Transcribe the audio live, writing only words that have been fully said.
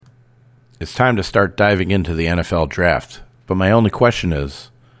It's time to start diving into the NFL draft. But my only question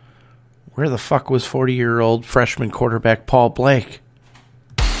is, where the fuck was 40-year-old freshman quarterback Paul Blake?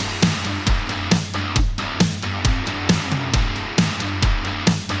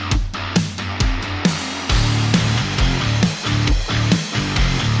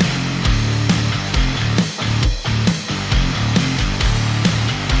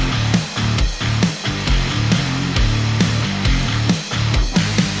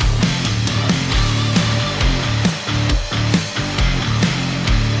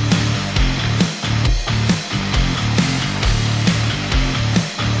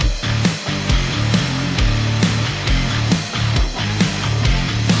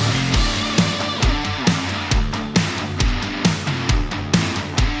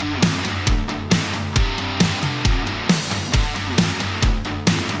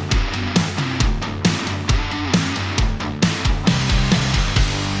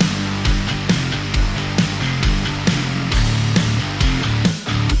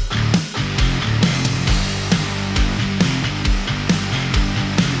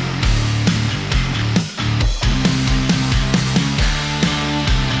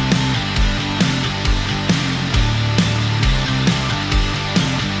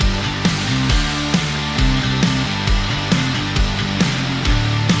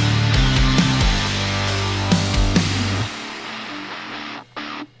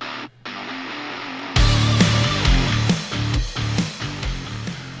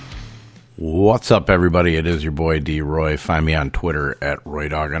 What's up, everybody? It is your boy D-Roy. Find me on Twitter at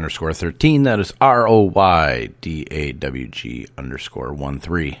RoyDawg_13. That is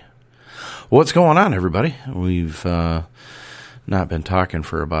ROYDAWG_13. What's going on, everybody? We've not been talking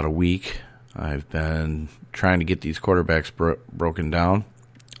for about a week. I've been trying to get these quarterbacks broken down.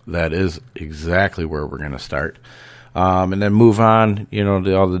 That is exactly where we're going to start. And then move on,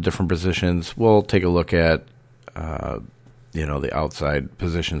 to all the different positions. We'll take a look at, the outside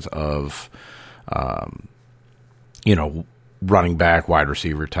positions of, running back, wide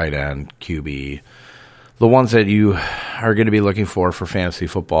receiver, tight end, QB, the ones that you are going to be looking for fantasy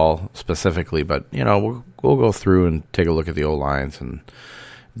football specifically. But, we'll go through and take a look at the O-lines and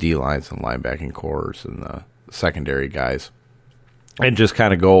D-lines and linebacking cores and the secondary guys and just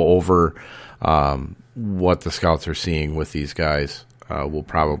kind of go over what the scouts are seeing with these guys. We'll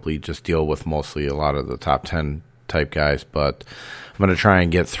probably just deal with mostly a lot of the top 10 type guys, but I'm going to try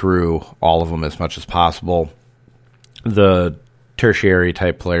and get through all of them as much as possible. The tertiary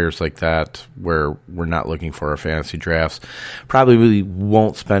type players like that, where we're not looking for our fantasy drafts, probably really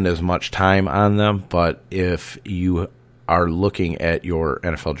won't spend as much time on them. But if you are looking at your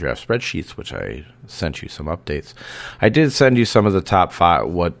NFL draft spreadsheets, which I sent you some updates, I did send you some of the top 5,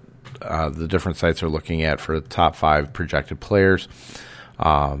 what the different sites are looking at for the top 5 projected players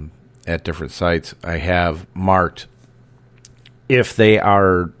at different sites. I have marked if they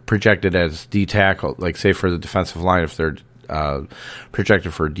are projected as D tackle, like say for the defensive line, if they're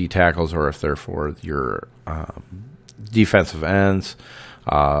projected for D tackles, or if they're for your defensive ends,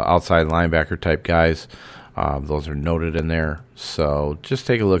 outside linebacker type guys. Those are noted in there. So just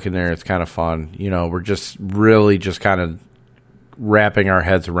take a look in there. It's kind of fun. We're just really just kind of wrapping our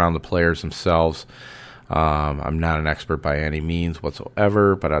heads around the players themselves. I'm not an expert by any means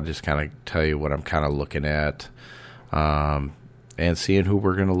whatsoever, but I'll just kind of tell you what I'm kind of looking at, and seeing who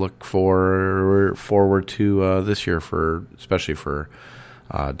we're going to look forward to this year, especially for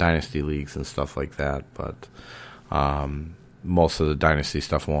dynasty leagues and stuff like that. But most of the dynasty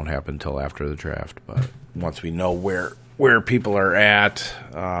stuff won't happen until after the draft. But once we know where people are at,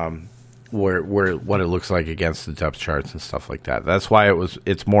 what it looks like against the depth charts and stuff like that. That's why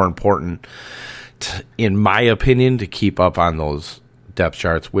it's more important, in my opinion, to keep up on those depth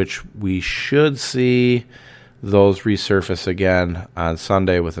charts, which we should see those resurface again on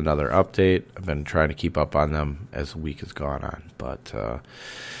Sunday with another update. I've been trying to keep up on them as the week has gone on. But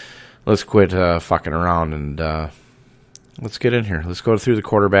let's quit fucking around and let's get in here. Let's go through the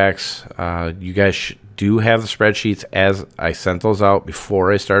quarterbacks. You guys do have the spreadsheets as I sent those out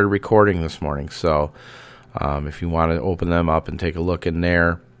before I started recording this morning. So if you want to open them up and take a look in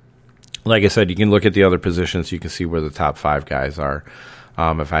there, like I said, you can look at the other positions. You can see where the top 5 guys are.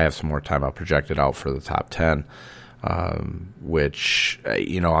 If I have some more time, I'll project it out for the top 10, which,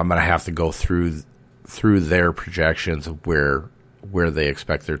 I'm going to have to go through their projections of where they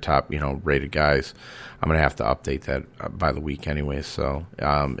expect their top, rated guys. I'm going to have to update that by the week anyway. So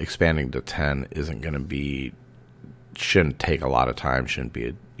expanding to 10 shouldn't take a lot of time, shouldn't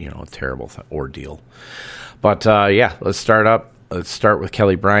be a terrible ordeal. But let's start up. Let's start with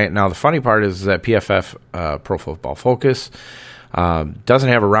Kelly Bryant. Now, the funny part is that PFF, Pro Football Focus, Doesn't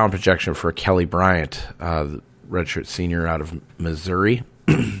have a round projection for Kelly Bryant, the redshirt senior out of Missouri.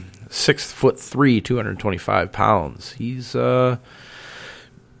 6'3", 225 pounds. He's a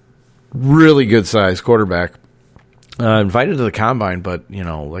really good sized quarterback. Invited to the combine, but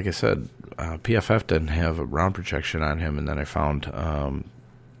like I said, PFF didn't have a round projection on him, and then I found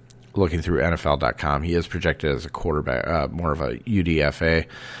looking through NFL.com, he is projected as a quarterback, more of a UDFA,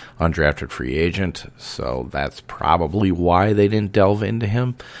 undrafted free agent, so that's probably why they didn't delve into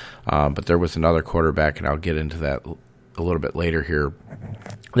him. But there was another quarterback, and I'll get into that a little bit later here,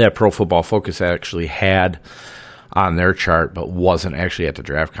 that Pro Football Focus actually had on their chart, but wasn't actually at the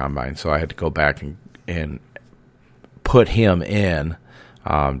draft combine, so I had to go back and put him in,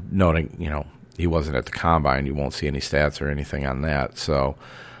 noting, he wasn't at the combine. You won't see any stats or anything on that, so...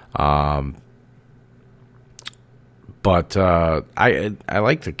 But I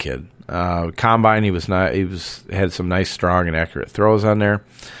like the kid. Combine, he had some nice, strong, and accurate throws on there.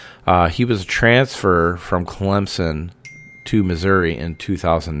 He was a transfer from Clemson to Missouri in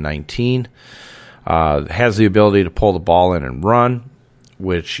 2019. Has the ability to pull the ball in and run,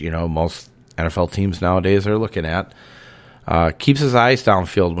 which most NFL teams nowadays are looking at. Keeps his eyes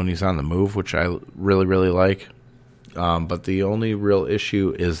downfield when he's on the move, which I really, really like. But the only real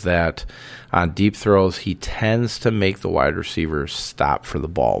issue is that on deep throws, he tends to make the wide receivers stop for the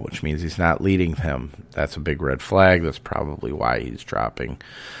ball, which means he's not leading them. That's a big red flag. That's probably why he's dropping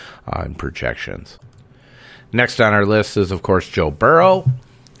in projections. Next on our list is, of course, Joe Burrow,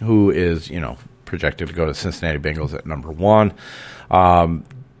 who is, projected to go to Cincinnati Bengals at number 1.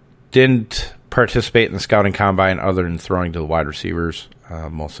 Didn't participate in the scouting combine other than throwing to the wide receivers.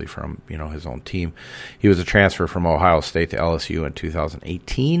 Mostly from his own team. He was a transfer from Ohio State to LSU in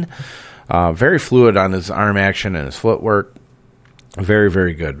 2018. Very fluid on his arm action and his footwork. Very,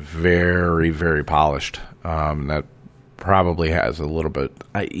 very good. Very, very polished. That probably has a little bit.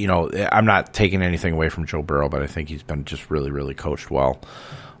 I'm not taking anything away from Joe Burrow, but I think he's been just really, really coached well.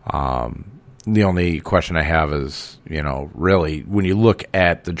 The only question I have is, really, when you look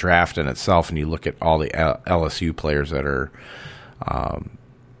at the draft in itself and you look at all the LSU players that are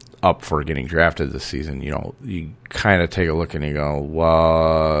up for getting drafted this season, you kind of take a look and you go,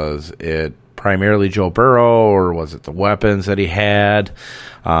 was it primarily Joe Burrow or was it the weapons that he had?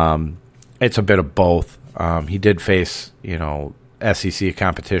 It's a bit of both. He did face, SEC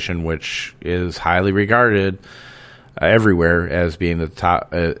competition, which is highly regarded everywhere as being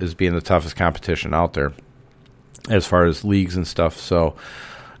the toughest competition out there as far as leagues and stuff. Or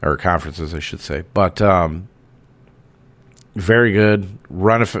conferences, I should say. But, very good.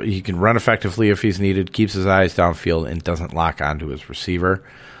 He can run effectively if he's needed, keeps his eyes downfield, and doesn't lock onto his receiver,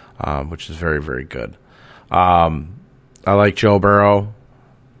 which is very, very good. I like Joe Burrow.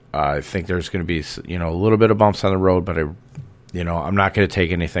 I think there's going to be a little bit of bumps on the road, but I'm not going to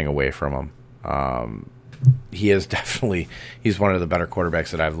take anything away from him. He is he's one of the better quarterbacks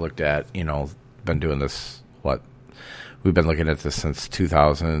that I've looked at. Been doing this We've been looking at this since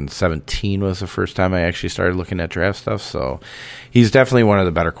 2017 was the first time I actually started looking at draft stuff. So he's definitely one of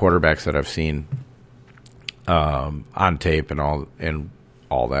the better quarterbacks that I've seen on tape and all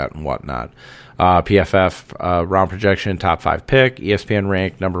that and whatnot. PFF round projection, top 5 pick, ESPN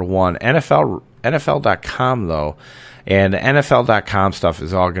ranked number 1. NFL.com, though, and the NFL.com stuff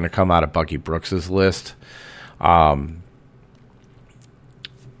is all going to come out of Bucky Brooks's list.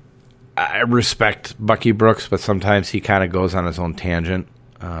 I respect Bucky Brooks, but sometimes he kind of goes on his own tangent.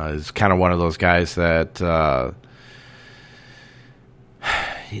 He's kind of one of those guys that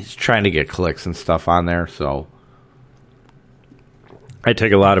he's trying to get clicks and stuff on there. So I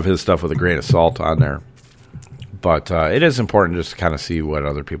take a lot of his stuff with a grain of salt on there. But it is important just to kind of see what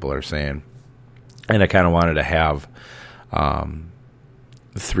other people are saying. And I kind of wanted to have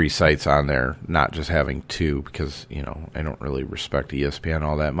 3 sites on there, not just having 2, because I don't really respect ESPN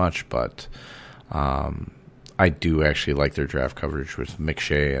all that much, but I do actually like their draft coverage with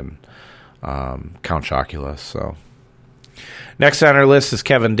McShay and Count Chocula. So next on our list is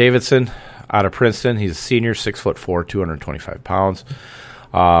Kevin Davidson out of Princeton. He's a senior, 6'4", 225 pounds.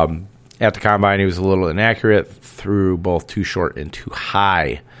 At the combine, he was a little inaccurate, threw both too short and too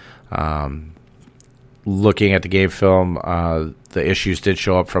high. Looking at the game film, the issues did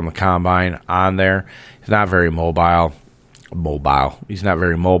show up from the combine on there. He's not very mobile. He's not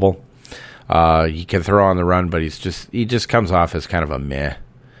very mobile. He can throw on the run, but he just comes off as kind of a meh.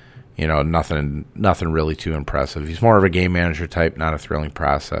 Nothing really too impressive. He's more of a game manager type, not a thrilling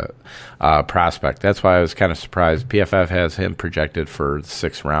prospect. That's why I was kind of surprised. PFF has him projected for the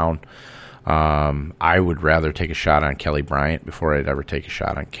 6th round. I would rather take a shot on Kelly Bryant before I'd ever take a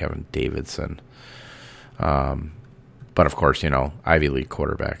shot on Kevin Davidson. But, of course, Ivy League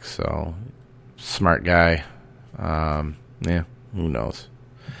quarterback. So, smart guy. Yeah, who knows?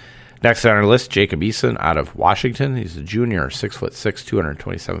 Next on our list, Jacob Eason out of Washington. He's a junior, 6'6",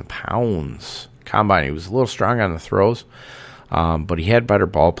 227 pounds. Combine, he was a little strong on the throws, but he had better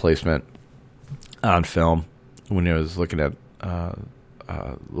ball placement on film when he was looking at the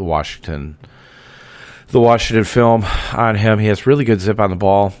Washington film on him. He has really good zip on the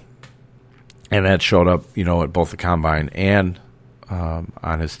ball, and that showed up, at both the combine and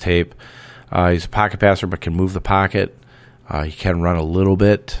on his tape. He's a pocket passer, but can move the pocket. He can run a little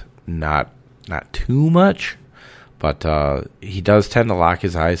bit, not too much, but he does tend to lock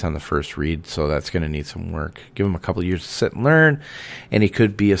his eyes on the first read, so that's going to need some work. Give him a couple of years to sit and learn, and he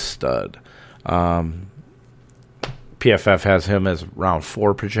could be a stud. PFF has him as round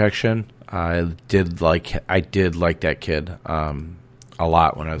 4 projection. I did like that kid a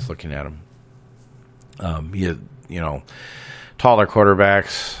lot when I was looking at him. Taller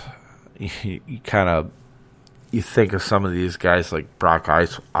quarterbacks. You think of some of these guys like Brock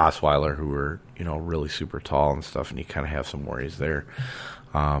Osweiler, who were really super tall and stuff, and you kind of have some worries there.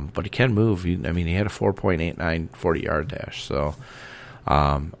 But he can move. He had a 4.89 40-yard dash. So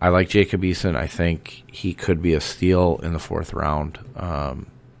I like Jacob Eason. I think he could be a steal in the 4th round.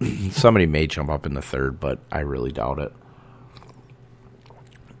 Somebody may jump up in the 3rd, but I really doubt it.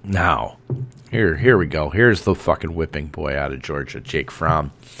 Now, here we go. Here's the fucking whipping boy out of Georgia, Jake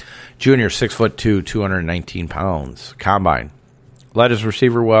Fromm. Junior, 6'2", 219 pounds. Combine. Led his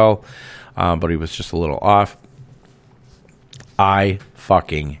receiver well, but he was just a little off. I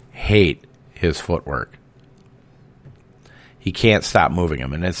fucking hate his footwork. He can't stop moving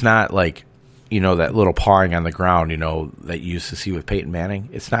him. And it's not like, that little pawing on the ground, that you used to see with Peyton Manning.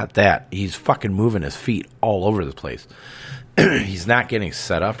 It's not that. He's fucking moving his feet all over the place. He's not getting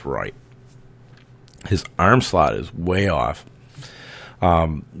set up right. His arm slot is way off.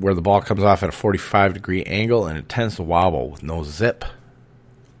 Where the ball comes off at a 45-degree angle, and it tends to wobble with no zip.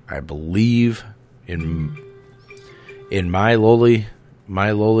 I believe, in my lowly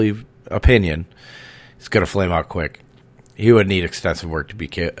opinion, it's going to flame out quick. He would need extensive work to be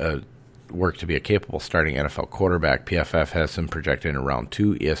a capable starting NFL quarterback. PFF has him projected in round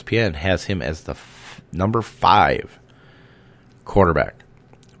 2. ESPN has him as the number 5 quarterback.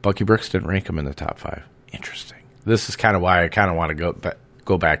 Bucky Brooks didn't rank him in the top 5. Interesting. This is kind of why I kind of want to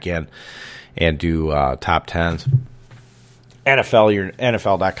go back in and do top 10s.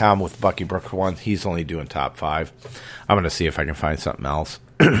 NFL.com with Bucky Brooks 1. He's only doing top 5. I'm going to see if I can find something else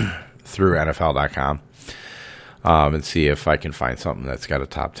through NFL.com and see if I can find something that's got a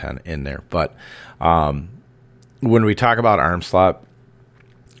top 10 in there. But when we talk about arm slot,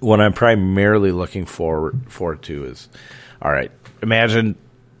 what I'm primarily looking forward to is, all right, imagine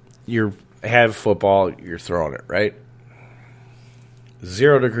you have football, you're throwing it, right?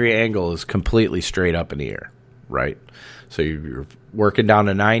 0-degree angle is completely straight up in the air, right? So you're working down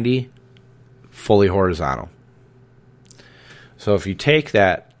to 90, fully horizontal. So if you take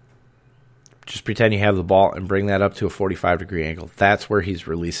that, just pretend you have the ball and bring that up to a 45-degree angle, that's where he's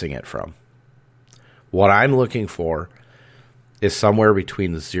releasing it from. What I'm looking for is somewhere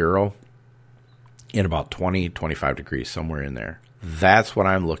between 0 and about 20, 25 degrees, somewhere in there. That's what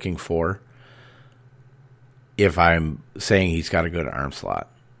I'm looking for if I'm saying he's got a good arm slot.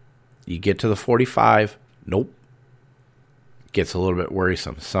 You get to the 45, nope. Gets a little bit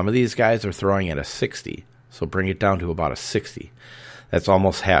worrisome. Some of these guys are throwing at a 60, so bring it down to about a 60. That's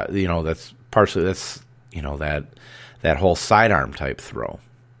almost that's partially that whole sidearm type throw.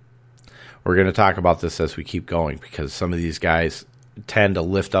 We're going to talk about this as we keep going because some of these guys tend to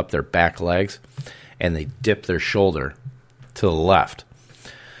lift up their back legs and they dip their shoulder to the left.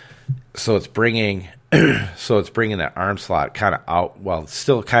 So it's bringing that arm slot kind of out. Well, it's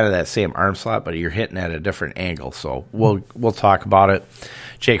still kind of that same arm slot, but you're hitting at a different angle. So we'll talk about it.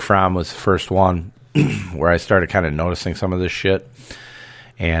 Jake Fromm was the first one where I started kind of noticing some of this shit.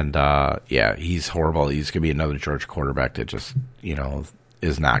 And, he's horrible. He's going to be another Georgia quarterback that just,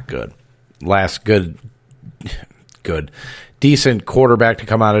 is not good. Last decent quarterback to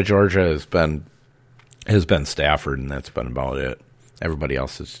come out of Georgia has been Stafford, and that's been about it. Everybody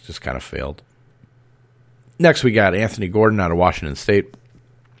else has just kind of failed. Next, we got Anthony Gordon out of Washington State.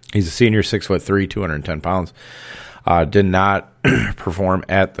 He's a senior, 6'3", 210 pounds. Did not perform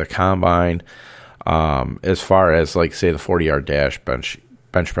at the combine as far as, like, say, the 40-yard dash, bench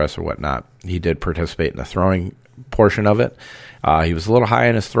press, or whatnot. He did participate in the throwing portion of it. He was a little high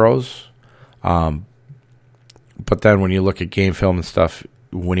in his throws. But then when you look at game film and stuff,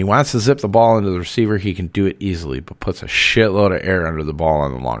 when he wants to zip the ball into the receiver, he can do it easily, but puts a shitload of air under the ball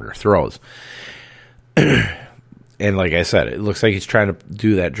on the longer throws. And like I said, it looks like he's trying to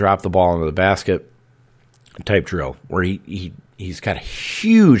do that drop the ball into the basket type drill where he's got a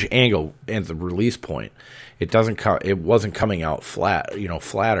huge angle at the release point. It wasn't coming out flat,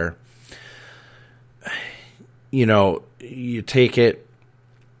 flatter. You take it,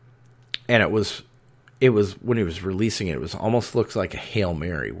 and it was when he was releasing it, it was almost looks like a Hail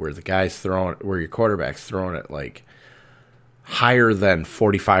Mary where where your quarterback's throwing it like higher than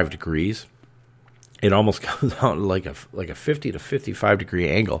 45 degrees. It almost comes out like a 50 to 55 degree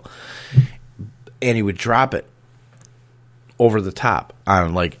angle, and he would drop it over the top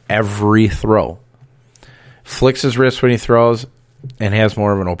on like every throw. Flicks his wrist when he throws, and has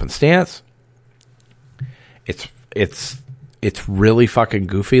more of an open stance. It's really fucking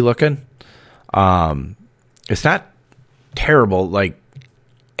goofy looking. It's not terrible. Like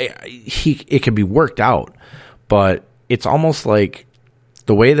it can be worked out, but it's almost like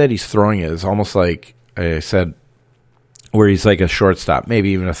the way that he's throwing it is almost like I said, where he's like a shortstop,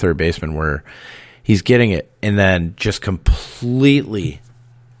 maybe even a third baseman, where he's getting it and then just completely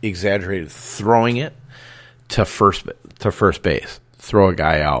exaggerated throwing it to first base, throw a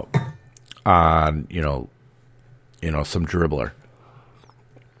guy out on some dribbler.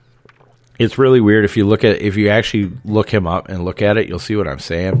 It's really weird. If you actually look him up and look at it, you'll see what I'm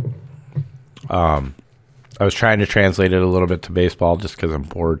saying. I was trying to translate it a little bit to baseball just because I'm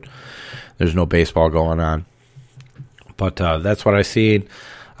bored. There's no baseball going on. But that's what I seen.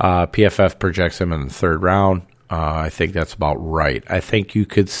 PFF projects him in the third round. I think that's about right. I think you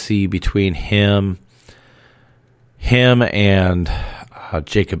could see between him and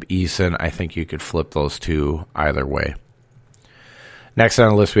Jacob Eason, I think you could flip those two either way. Next on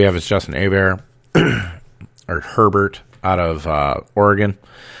the list we have is Justin Hebert, or Herbert, out of Oregon.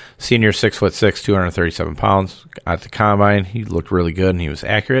 Senior, 6'6", 237 pounds. At the combine, he looked really good and he was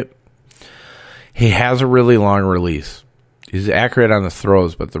accurate. He has a really long release. He's accurate on the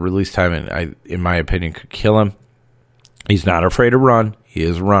throws, but the release time, in my opinion, could kill him. He's not afraid to run. He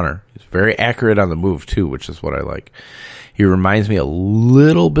is a runner. He's very accurate on the move, too, which is what I like. He reminds me a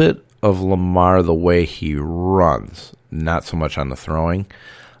little bit of Lamar the way he runs, not so much on the throwing.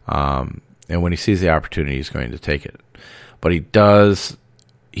 And when he sees the opportunity, he's going to take it. But he does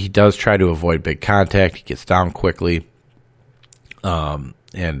try to avoid big contact. He gets down quickly,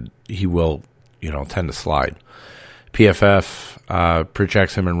 and he will, tend to slide. PFF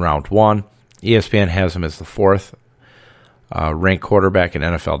projects him in round 1. ESPN has him as the 4th. Ranked quarterback, and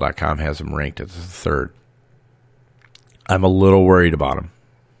NFL.com has him ranked as the 3rd. I'm a little worried about him.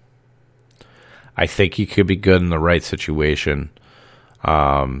 I think he could be good in the right situation.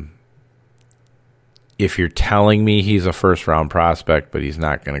 If you're telling me he's a first-round prospect, but he's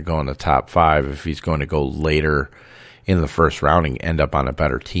not going to go in the top 5, if he's going to go later in the first round and end up on a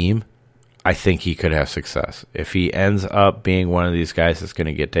better team, I think he could have success. If he ends up being one of these guys that's going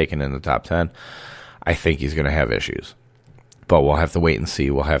to get taken in the top 10, I think he's going to have issues. But we'll have to wait and see.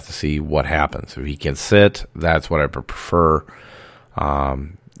 We'll have to see what happens. If he can sit, that's what I prefer.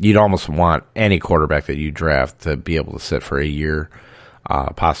 You'd almost want any quarterback that you draft to be able to sit for a year,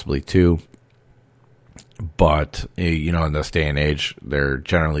 possibly 2. But, in this day and age, they're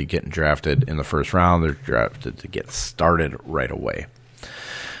generally getting drafted in the first round. They're drafted to get started right away.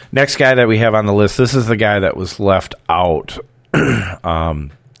 Next guy that we have on the list, this is the guy that was left out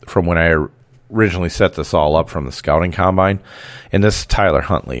from when I originally set this all up from the scouting combine. And this is Tyler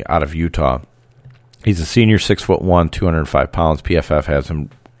Huntley out of Utah. He's a senior, 6'1", 205 pounds. PFF has him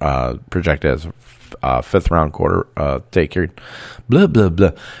projected as a fifth-round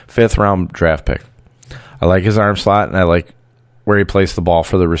fifth-round draft pick. I like his arm slot, and I like where he plays the ball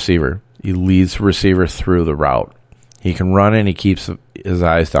for the receiver. He leads the receiver through the route. He can run, and he keeps his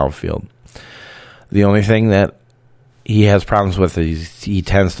eyes downfield. The only thing that he has problems with is he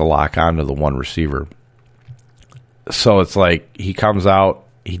tends to lock onto the one receiver. So it's like he comes out,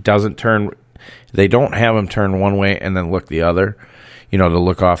 he doesn't turn. They don't have him turn one way and then look the other, to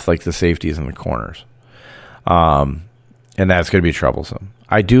look off like the safeties and the corners. And that's going to be troublesome.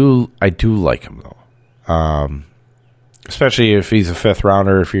 I do like him, though. Especially if he's a fifth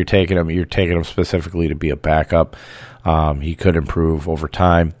rounder. If you're taking him specifically to be a backup. He could improve over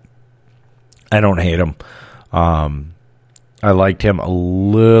time. I don't hate him. I liked him a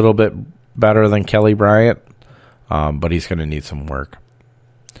little bit better than Kelly Bryant, but he's going to need some work.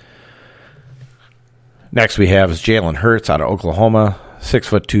 Next we have is Jalen Hurts out of Oklahoma,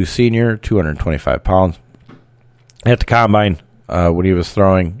 6'2" senior, 225 pounds. At the combine, when he was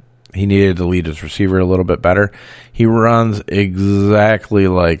throwing, he needed to lead his receiver a little bit better. He runs exactly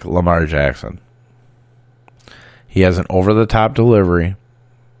like Lamar Jackson. He has an over-the-top delivery,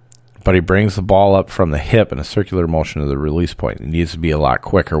 but he brings the ball up from the hip in a circular motion to the release point. He needs to be a lot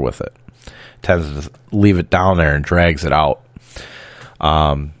quicker with it. Tends to leave it down there and drags it out.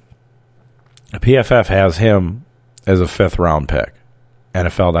 PFF has him as a 5th-round pick.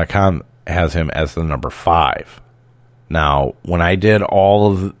 NFL.com has him as the number 5. Now, when I did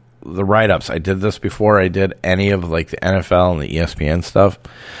all of the write-ups, I did this before I did any of like the NFL and the ESPN stuff.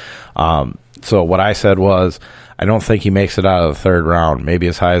 So what I said was, I don't think he makes it out of the 3rd round, maybe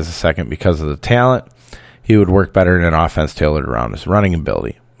as high as the 2nd because of the talent. He would work better in an offense tailored around his running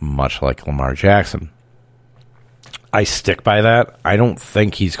ability, much like Lamar Jackson. I stick by that. I don't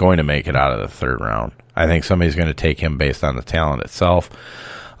think he's going to make it out of the 3rd round. I think somebody's going to take him based on the talent itself.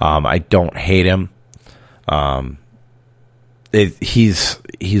 I don't hate him. He's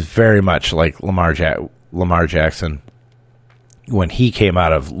very much like Lamar Jackson when he came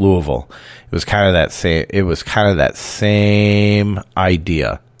out of Louisville. It was kind of that same. It was kind of that same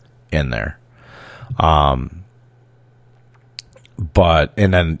idea in there. But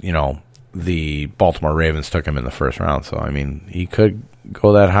and then the Baltimore Ravens took him in the 1st round. So I mean, he could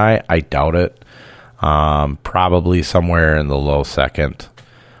go that high. I doubt it. Probably somewhere in the low 2nd,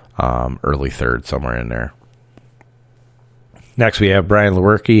 early 3rd, somewhere in there. Next, we have Brian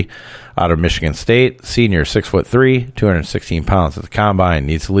Lewerke out of Michigan State, senior, 6'3", 216 pounds at the combine.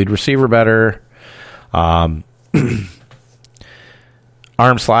 Needs to lead receiver better. Arm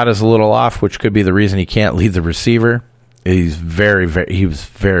slot is a little off, which could be the reason he can't lead the receiver. He was very,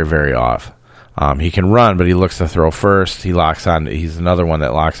 very off. He can run, but he looks to throw first. He's another one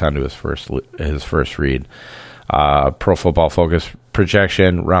that locks onto his first read. Pro Football Focus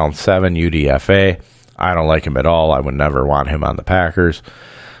projection, round 7, UDFA. I don't like him at all. I would never want him on the Packers.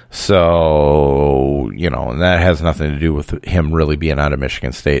 So, and that has nothing to do with him really being out of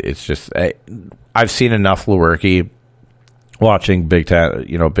Michigan State. It's just, I've seen enough Lewerke watching Big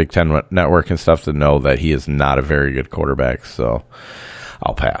Ten Network and stuff to know that he is not a very good quarterback. So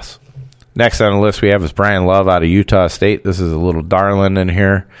I'll pass. Next on the list we have is Brian Love out of Utah State. This is a little darling in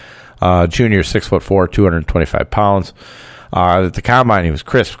here. Junior, 6'4", 225 pounds. At the combine, he was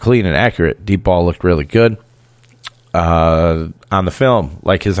crisp, clean, and accurate. Deep ball looked really good. On the film,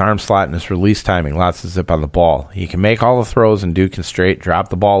 like his arm slot and his release timing, lots of zip on the ball. He can make all the throws, and Duke can straight drop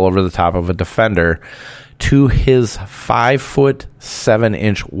the ball over the top of a defender to his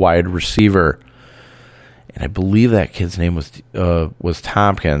 5'7" wide receiver. And I believe that kid's name was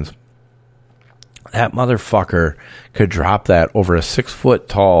Tompkins. That motherfucker could drop that over a 6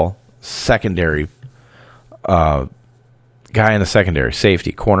 tall secondary guy in the secondary,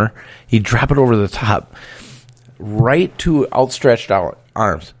 safety, corner. He'd drop it over the top, right to outstretched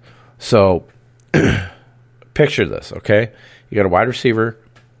arms. So, picture this, okay? You got a wide receiver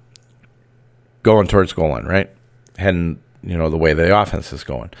going towards goal line, right? Heading, the way the offense is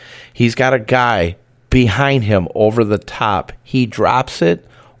going. He's got a guy behind him over the top. He drops it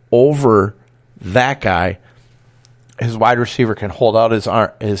over that guy. His wide receiver can hold out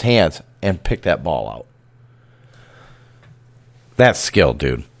his hands and pick that ball out. That's skill,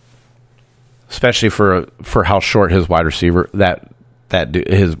 dude. Especially for how short his wide receiver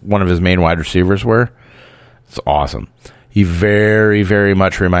one of his main wide receivers were. It's awesome. He very, very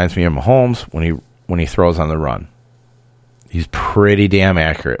much reminds me of Mahomes when he throws on the run. He's pretty damn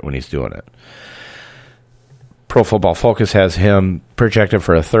accurate when he's doing it. Pro Football Focus has him projected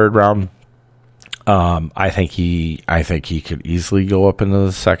for a 3rd round. I think he could easily go up into the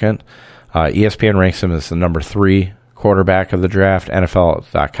 2nd. ESPN ranks him as the number 3 quarterback of the draft.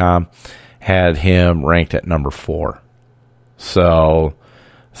 NFL.com had him ranked at number 4. So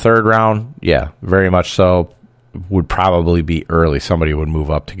 3rd round, yeah, very much so. Would probably be early. Somebody would move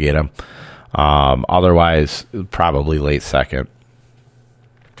up to get him. Otherwise, probably late 2nd.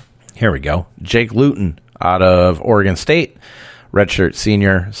 Here we go. Jake Luton out of Oregon State. Redshirt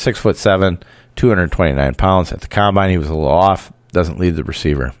senior, 6'7", 229 pounds. At the combine, he was a little off. Doesn't lead the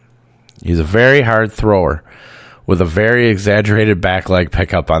receiver. He's a very hard thrower with a very exaggerated back leg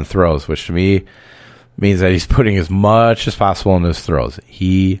pickup on throws, which to me means that he's putting as much as possible in his throws.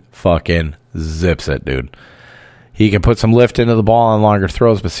 He fucking zips it, dude. He can put some lift into the ball on longer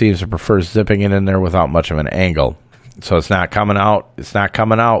throws, but seems to prefer zipping it in there without much of an angle. So it's not coming out. It's not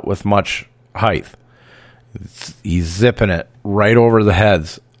coming out with much height. He's zipping it right over the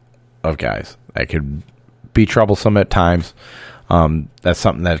heads of guys. That could be troublesome at times. That's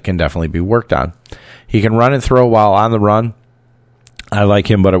something that can definitely be worked on. He can run and throw while on the run. I like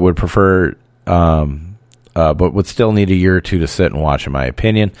him, but I would prefer, but would still need a year or two to sit and watch, in my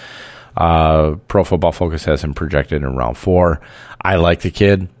opinion. Pro Football Focus has him projected in round 4. I like the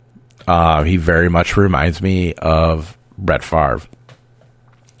kid. He very much reminds me of Brett Favre.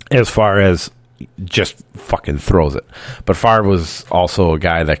 as far as just fucking throws it. But Favre was also a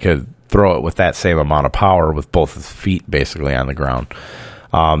guy that could throw it with that same amount of power with both his feet basically on the ground.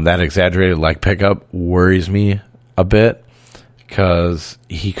 That exaggerated leg pickup worries me a bit because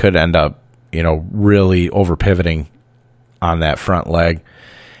he could end up, really over pivoting on that front leg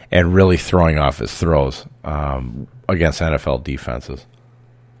and really throwing off his throws against NFL defenses.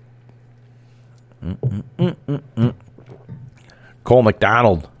 Cole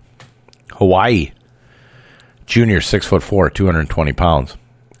McDonald, Hawaii, junior, 6'4", 220 pounds.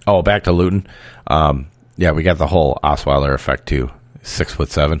 Oh, back to Luton. Yeah, we got the whole Osweiler effect too.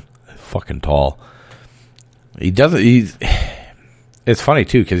 6'7", fucking tall. It's funny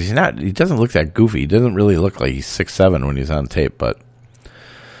too because he doesn't look that goofy. He doesn't really look like he's 6'7" when he's on tape, but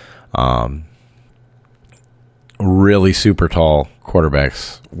really super tall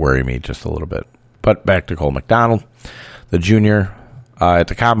quarterbacks worry me just a little bit. But back to Cole McDonald, the junior. At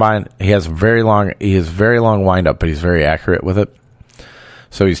the combine, he has very long windup, but he's very accurate with it.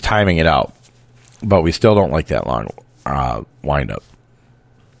 So he's timing it out. But we still don't like that long windup.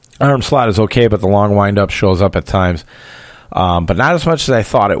 Arm slot is okay, but the long windup shows up at times. But not as much as I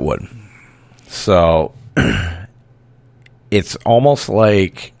thought it would. So it's almost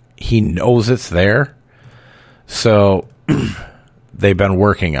like he knows it's there. So they've been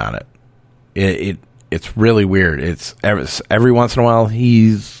working on it. It's really weird. It's every once in a while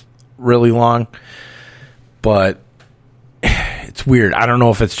he's really long, but it's weird. I don't know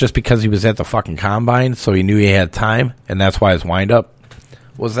if it's just because he was at the fucking combine, so he knew he had time, and that's why his windup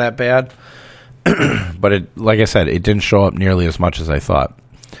was that bad. But like I said, it didn't show up nearly as much as I thought.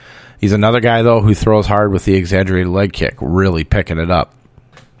 He's another guy though who throws hard with the exaggerated leg kick, really picking it up.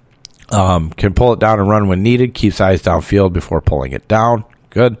 Can pull it down and run when needed. Keeps eyes downfield before pulling it down.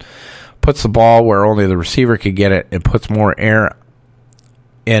 Good. Puts the ball where only the receiver could get it and puts more air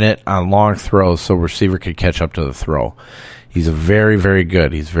in it on long throws so receiver could catch up to the throw. He's very, very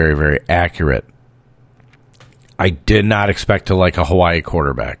good. He's very, very accurate. I did not expect to like a Hawaii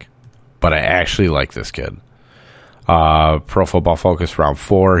quarterback, but I actually like this kid. Pro Football Focus round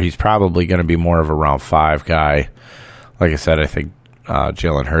 4. He's probably going to be more of a round 5 guy. Like I said, I think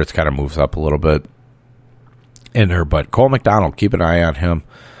Jalen Hurts kind of moves up a little bit in there, but Cole McDonald, keep an eye on him.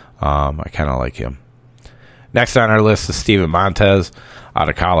 I kind of like him. Next on our list is Steven Montez out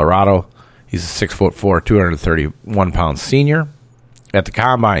of Colorado. He's a 6'4", 231-pound senior. At the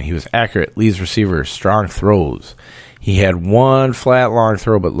combine, he was accurate, leads receivers, strong throws. He had one flat long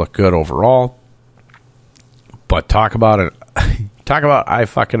throw, but looked good overall. But talk about I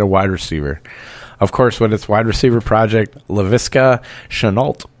fucking a wide receiver. Of course, when it's wide receiver project, Laviska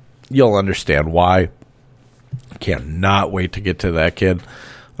Shenault, you'll understand why. Cannot wait to get to that kid.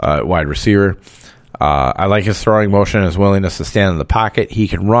 Wide receiver. I like his throwing motion and his willingness to stand in the pocket. He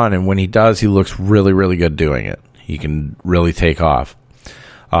can run, and when he does, he looks really, really good doing it. He can really take off.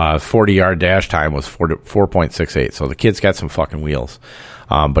 40-yard dash time was 4.68, so the kid's got some fucking wheels.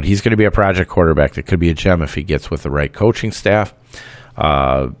 But he's going to be a project quarterback that could be a gem if he gets with the right coaching staff.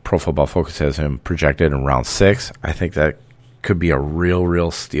 Pro Football Focus has him projected in round 6. I think that could be a real,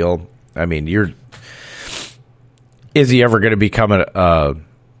 real steal. I mean, is he ever going to become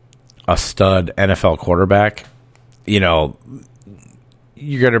a stud NFL quarterback? You're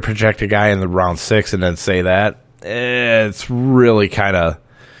going to project a guy in the round 6 and then say that. That's really kind of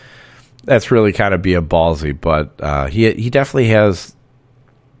being ballsy, but he definitely has.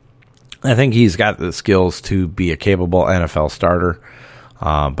 I think he's got the skills to be a capable NFL starter,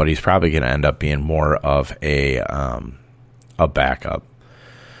 but he's probably going to end up being more of a backup.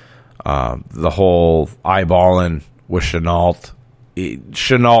 The whole eyeballing with Shenault.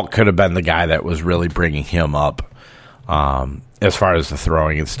 Shenault could have been the guy that was really bringing him up as far as the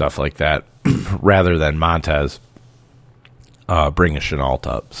throwing and stuff like that, rather than Montez bringing Shenault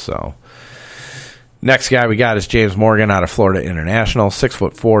up. So, next guy we got is James Morgan out of Florida International,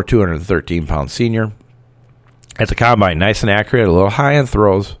 6'4", 213-pound senior. At the combine, nice and accurate, a little high in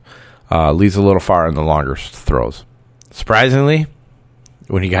throws, leads a little far in the longer throws. Surprisingly,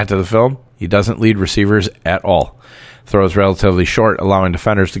 when he got to the film, he doesn't lead receivers at all. Throws relatively short, allowing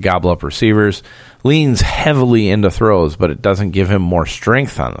defenders to gobble up receivers. Leans heavily into throws, but it doesn't give him more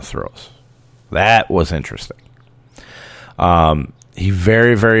strength on the throws. That was interesting. He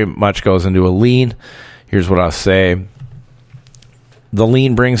very, very much goes into a lean. Here's what I'll say. The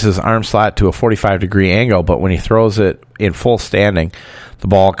lean brings his arm slot to a 45-degree angle, but when he throws it in full standing, the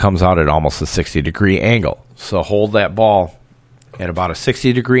ball comes out at almost a 60-degree angle. So hold that ball at about a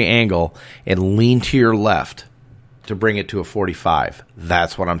 60-degree angle and lean to your left to bring it to a 45.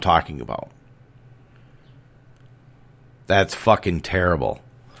 That's what I'm talking about. That's fucking terrible.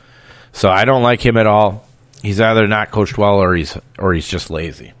 So I don't like him at all. He's either not coached well or he's just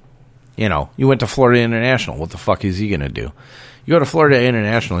lazy. You know, you went to Florida International. What the fuck is he going to do? You go to Florida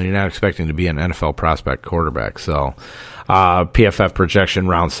International, you're not expecting to be an NFL prospect quarterback. So PFF projection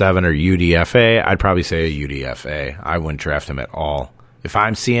round 7 or UDFA, I'd probably say a UDFA. I wouldn't draft him at all. If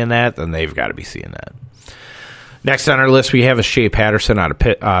I'm seeing that, then they've got to be seeing that. Next on our list, we have a Shea Patterson out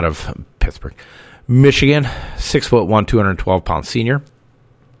of Pittsburgh, Michigan, 6'1", 212-pound senior.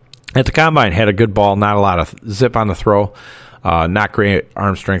 At the combine, had a good ball, not a lot of zip on the throw, not great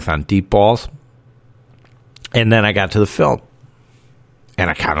arm strength on deep balls. And then I got to the film, and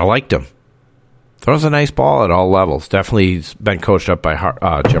I kind of liked him. Throws a nice ball at all levels. Definitely he's been coached up by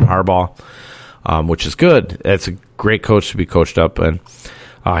Jim Harbaugh, which is good. It's a great coach to be coached up, and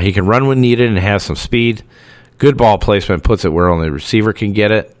he can run when needed and has some speed. Good ball placement, puts it where only the receiver can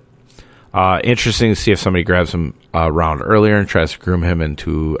get it. Interesting to see if somebody grabs him a round earlier and tries to groom him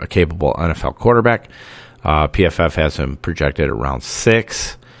into a capable NFL quarterback. PFF has him projected at round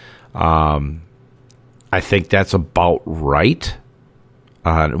 6. I think that's about right.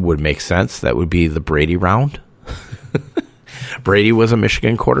 It would make sense. That would be the Brady round. Brady was a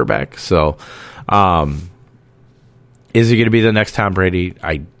Michigan quarterback. So is he going to be the next Tom Brady?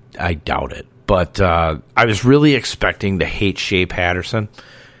 I doubt it. But I was really expecting to hate Shea Patterson.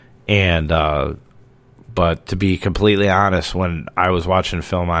 And but to be completely honest, when I was watching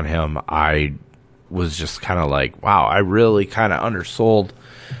film on him, I was just kind of like, wow, I really kind of undersold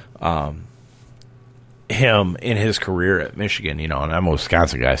him in his career at Michigan, you know, and I'm a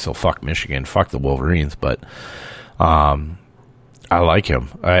Wisconsin guy, so fuck Michigan, fuck the Wolverines, but I like him.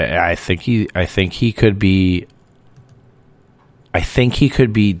 I think he could be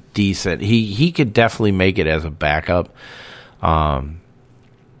decent. He could definitely make it as a backup.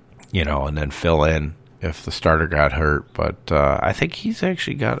 You know, and then fill in if the starter got hurt. But I think he's got a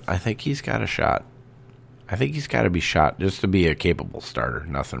shot. I think he's got to be shot just to be a capable starter.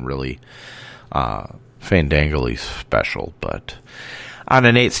 Nothing really fandangly special. But on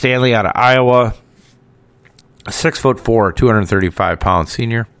a Nate Stanley out of Iowa, 6'4", 235-pound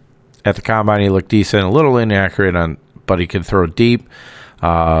senior. At the combine, he looked decent, a little inaccurate but he can throw deep.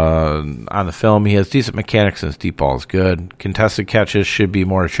 On the film, he has decent mechanics and his deep ball is good. Contested catches should be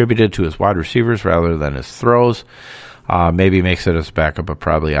more attributed to his wide receivers rather than his throws. Maybe makes it as backup, but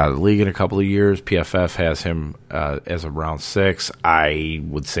probably out of the league in a couple of years. PFF has him as a round 6. I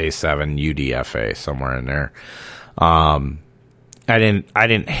would say 7 UDFA, somewhere in there. I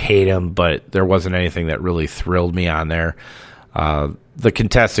didn't hate him, but there wasn't anything that really thrilled me on there. The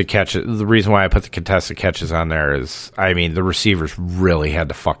contested catches, the reason why I put the contested catches on there is, I mean, the receivers really had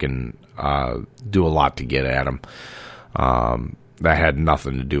to fucking do a lot to get at him. That had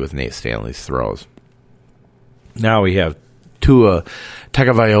nothing to do with Nate Stanley's throws. Now we have Tua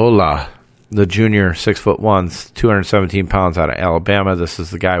Tagovailoa, the junior, 6'1", 217 pounds out of Alabama. This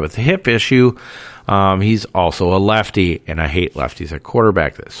is the guy with the hip issue. He's also a lefty, and I hate lefties at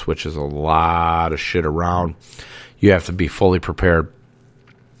quarterback. That switches a lot of shit around. You have to be fully prepared.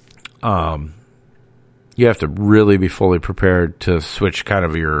 You have to really be fully prepared to switch kind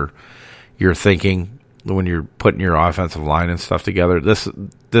of your thinking when you're putting your offensive line and stuff together. This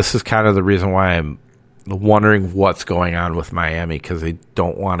is kind of the reason why I'm wondering what's going on with Miami, because they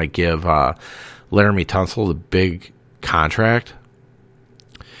don't want to give Laramie Tunsil the big contract.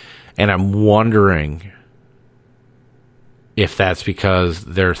 And I'm wondering if that's because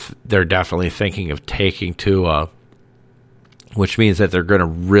they're definitely thinking of taking Tua, which means that they're going to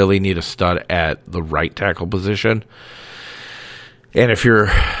really need a stud at the right tackle position. And if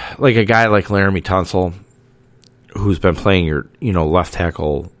you're like a guy like Laramie Tunsil, who's been playing your left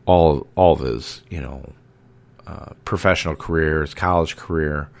tackle all of his professional career, his college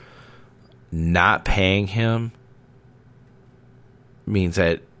career, not paying him means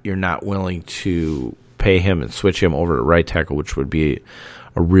that you're not willing to pay him and switch him over to right tackle, which would be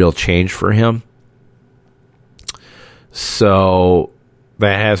a real change for him. So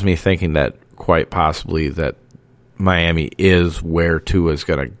that has me thinking that quite possibly that Miami is where Tua is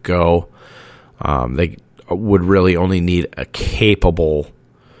going to go. They would really only need a capable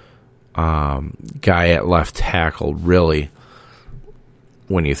guy at left tackle, really,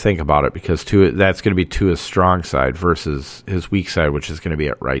 when you think about it, because that's going to be Tua's strong side versus his weak side, which is going to be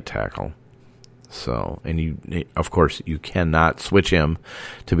at right tackle. So, and of course, you cannot switch him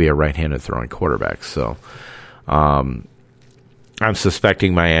to be a right-handed throwing quarterback. So, I'm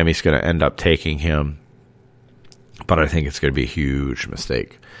suspecting Miami's going to end up taking him, but I think it's going to be a huge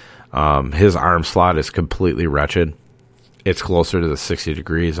mistake. His arm slot is completely wretched. It's closer to the 60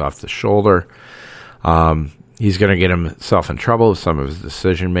 degrees off the shoulder. He's going to get himself in trouble with some of his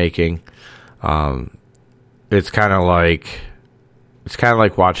decision making. It's kind of like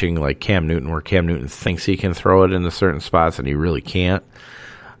watching like Cam Newton, where Cam Newton thinks he can throw it into certain spots and he really can't.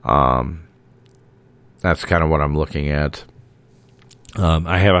 That's kind of what I'm looking at.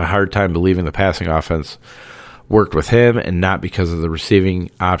 I have a hard time believing the passing offense worked with him, and not because of the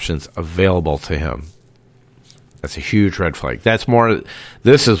receiving options available to him. That's a huge red flag.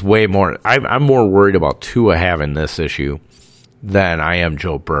 This is way more. I'm more worried about Tua having this issue than I am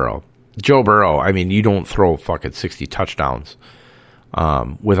Joe Burrow. Joe Burrow, I mean, you don't throw fucking 60 touchdowns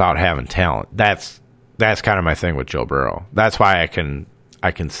without having talent. That's kind of my thing with Joe Burrow. That's why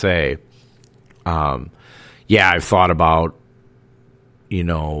I can say, I've thought about,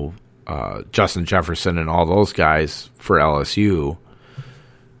 Justin Jefferson and all those guys for LSU.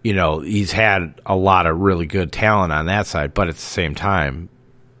 He's had a lot of really good talent on that side, but at the same time,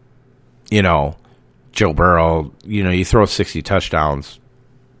 Joe Burrow, you throw 60 touchdowns,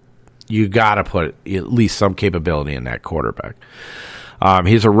 you got to put at least some capability in that quarterback.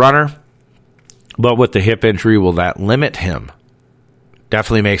 He's a runner, but with the hip injury, will that limit him?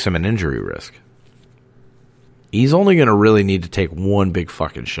 Definitely makes him an injury risk. He's only going to really need to take one big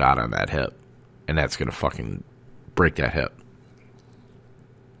fucking shot on that hip, and that's going to fucking break that hip.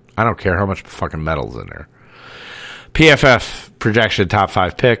 I don't care how much fucking metal's in there. PFF projection top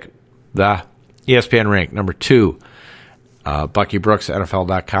 5 pick. The ESPN rank number 2. Bucky Brooks,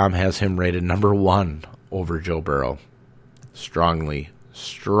 NFL.com, has him rated number 1 over Joe Burrow. Strongly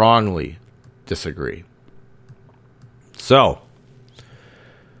disagree. So,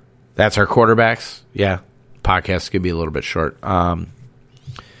 that's our quarterbacks. Yeah, podcast could be a little bit short. I'm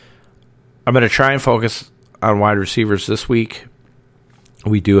going to try and focus on wide receivers this week.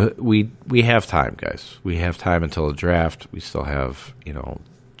 We have time, guys. We have time until the draft. We still have,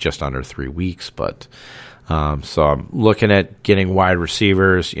 just under 3 weeks, but so I'm looking at getting wide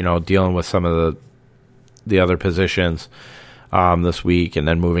receivers, dealing with some of the other positions this week, and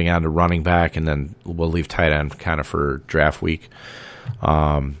then moving on to running back, and then we'll leave tight end kind of for draft week.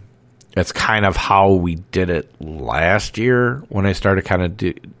 That's kind of how we did it last year when I started kind of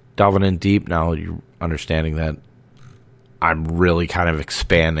delving in deep. Now you're understanding that I'm really kind of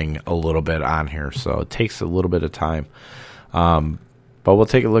expanding a little bit on here, so it takes a little bit of time. But we'll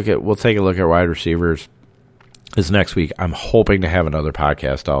take a look at wide receivers this next week. I'm hoping to have another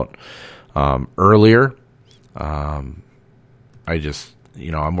podcast out earlier. I just,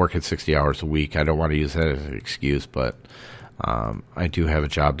 I'm working 60 hours a week. I don't want to use that as an excuse, but I do have a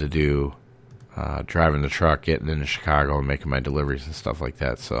job to do, driving the truck, getting into Chicago, and making my deliveries and stuff like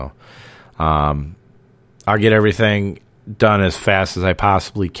that. So I'll get everything done as fast as I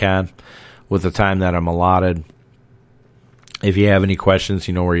possibly can with the time that I'm allotted. If you have any questions,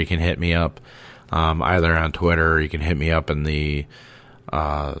 you know where you can hit me up, either on Twitter, or you can hit me up in the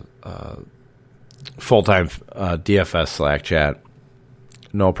full-time DFS Slack chat.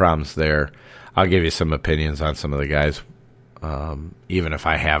 No problems there. I'll give you some opinions on some of the guys, even if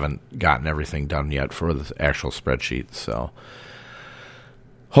I haven't gotten everything done yet for the actual spreadsheet. So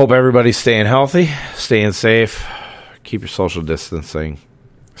hope everybody's staying healthy, staying safe. Keep your social distancing.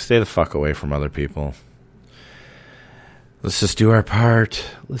 Stay the fuck away from other people. Let's just do our part.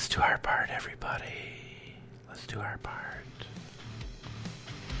 Let's do our part, everybody. Let's do our part.